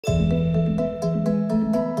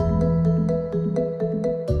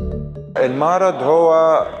المعرض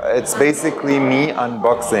هو, it's basically me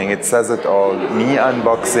unboxing, it says it all, me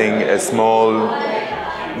unboxing a small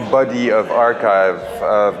body of archive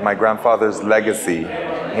of my grandfather's legacy,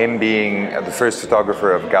 him being the first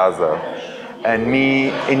photographer of Gaza, and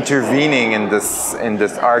me intervening in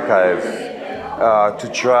this archive to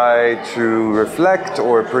try to reflect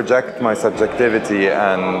or project my subjectivity,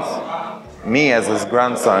 and me as his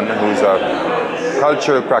grandson, who's a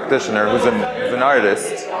cultural practitioner, who's an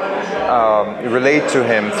artist, relate to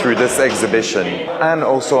him through this exhibition, and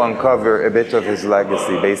also uncover a bit of his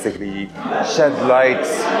legacy, basically shed light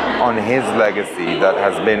on his legacy that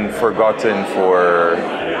has been forgotten for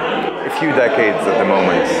a few decades at the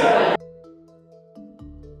moment.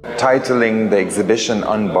 Titling the exhibition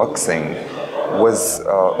Unboxing was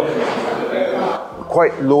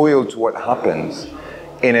quite loyal to what happened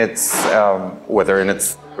in its, whether in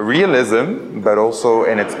its realism, but also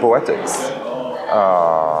in its poetics.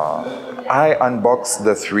 I unboxed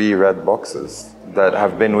the 3 red boxes that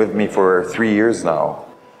have been with me for 3 years now.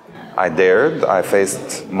 I dared, I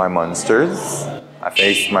faced my monsters, I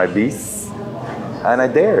faced my beasts, and I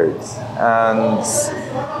dared. And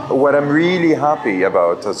what I'm really happy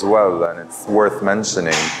about as well, and it's worth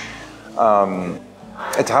mentioning,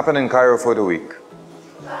 it happened in Cairo Photo Week.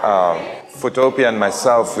 Photopia and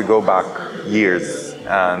myself, we go back years,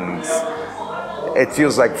 and it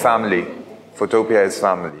feels like family. Photopia is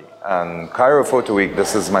family. And Cairo Photo Week,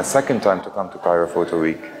 this is my 2nd time to come to Cairo Photo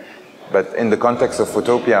Week. But in the context of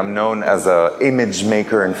Photopia, I'm known as an image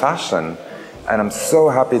maker in fashion. And I'm so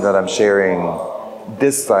happy that I'm sharing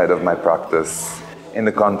this side of my practice in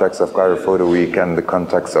the context of Cairo Photo Week and the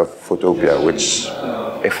context of Photopia, which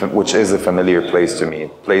is a familiar place to me. A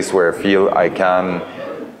place where I feel I can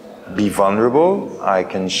be vulnerable, I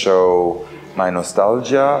can show my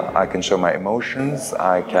nostalgia, I can show my emotions,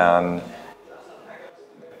 I can,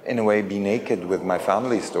 in a way, be naked with my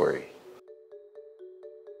family story.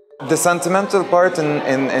 The sentimental part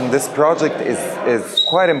in this project is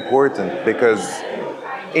quite important, because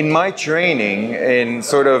in my training, in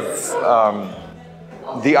sort of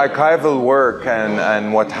the archival work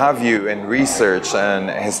and what have you, in research and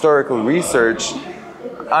historical research,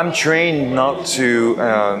 I'm trained not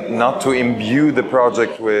to imbue the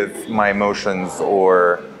project with my emotions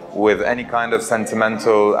or with any kind of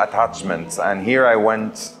sentimental attachment. And here I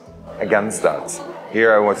went against that.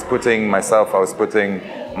 Here I was putting myself, I was putting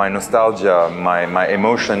my nostalgia, my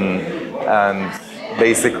emotion, and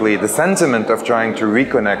basically the sentiment of trying to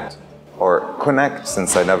reconnect or connect,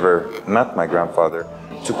 since I never met my grandfather,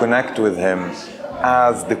 to connect with him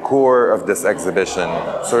as the core of this exhibition,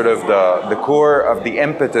 sort of the core of the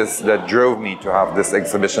impetus that drove me to have this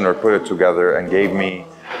exhibition or put it together and gave me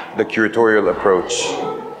the curatorial approach.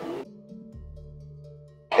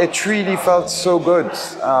 It really felt so good.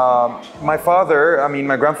 My father, I mean,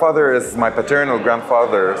 my grandfather is my paternal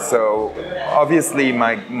grandfather, so obviously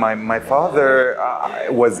my father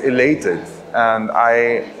was elated, and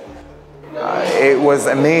it was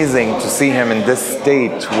amazing to see him in this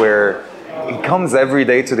state where he comes every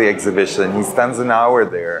day to the exhibition, he spends an hour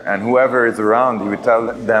there, and whoever is around, he would tell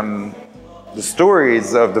them the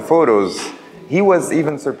stories of the photos. He was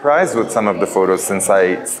even surprised with some of the photos, since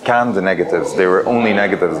I scanned the negatives. They were only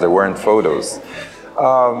negatives, there weren't photos.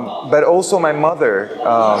 But also my mother,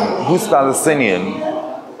 who's Palestinian,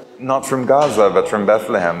 not from Gaza, but from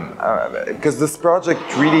Bethlehem, because this project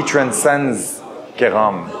really transcends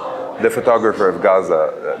Kegham, the photographer of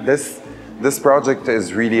Gaza. This project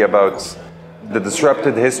is really about the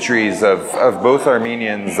disrupted histories of both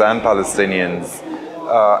Armenians and Palestinians,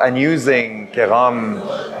 and using Kegham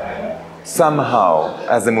somehow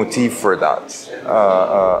as a motif for that,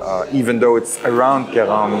 even though it's around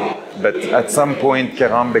Kegham, but at some point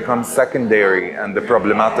Kegham becomes secondary, and the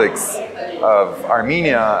problematics of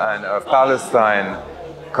Armenia and of Palestine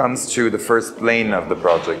comes to the first plane of the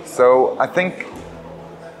project. So I think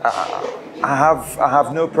I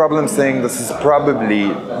have no problem saying this is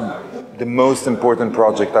probably the most important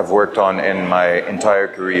project I've worked on in my entire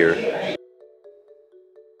career.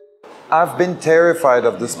 I've been terrified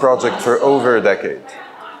of this project for over a decade,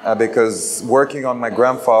 because working on my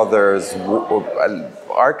grandfather's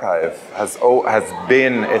archive has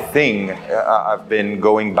been a thing I've been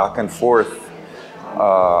going back and forth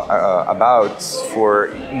about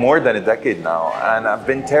for more than a decade now, and I've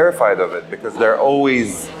been terrified of it because there are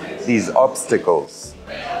always these obstacles,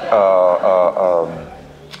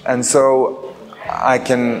 and so I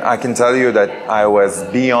can tell you that I was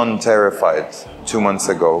beyond terrified 2 months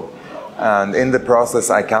ago. And in the process,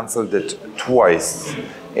 I canceled it twice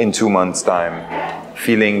in 2 months' time,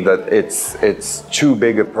 feeling that it's too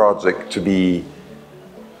big a project to be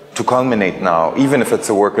to culminate now, even if it's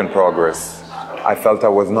a work in progress. I felt I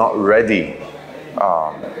was not ready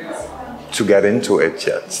to get into it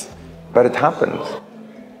yet, but it happened.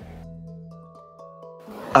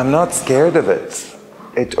 I'm not scared of it.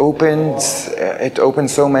 It opened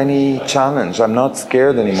so many challenges. I'm not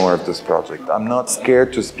scared anymore of this project. I'm not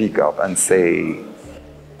scared to speak up and say,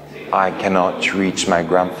 I cannot reach my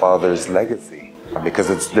grandfather's legacy because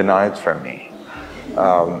it's denied from me.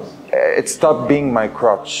 It stopped being my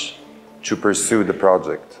crutch to pursue the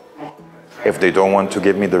project. If they don't want to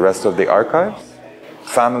give me the rest of the archives,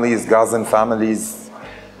 families, Gazan families,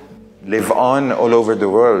 live on all over the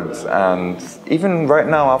world. And even right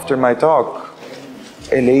now, after my talk,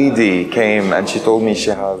 a lady came and she told me she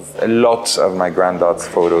has a lot of my granddad's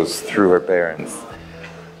photos through her parents.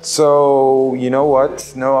 So, you know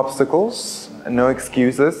what? No obstacles, no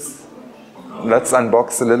excuses. Let's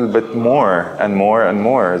unbox a little bit more and more and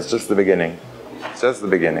more. It's just the beginning. It's just the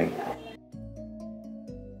beginning.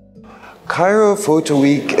 Cairo Photo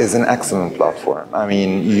Week is an excellent platform. I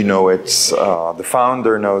mean, you know it. The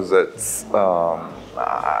founder knows it.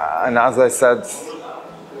 And as I said,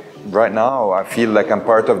 right now, I feel like I'm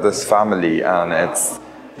part of this family, and it's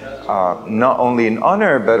not only an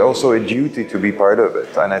honor, but also a duty to be part of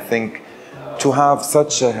it. And I think to have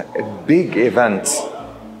such a big event,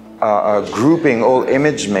 grouping all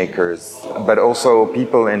image makers, but also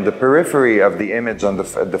people in the periphery of the image and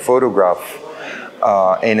the photograph,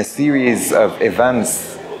 in a series of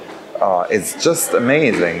events, is just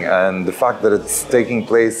amazing. And the fact that it's taking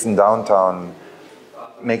place in downtown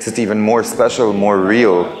makes it even more special, more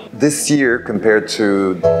real. This year, compared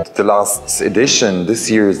to the last edition,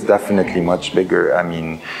 this year is definitely much bigger. I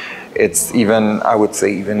mean, it's even, I would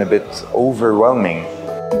say, even a bit overwhelming.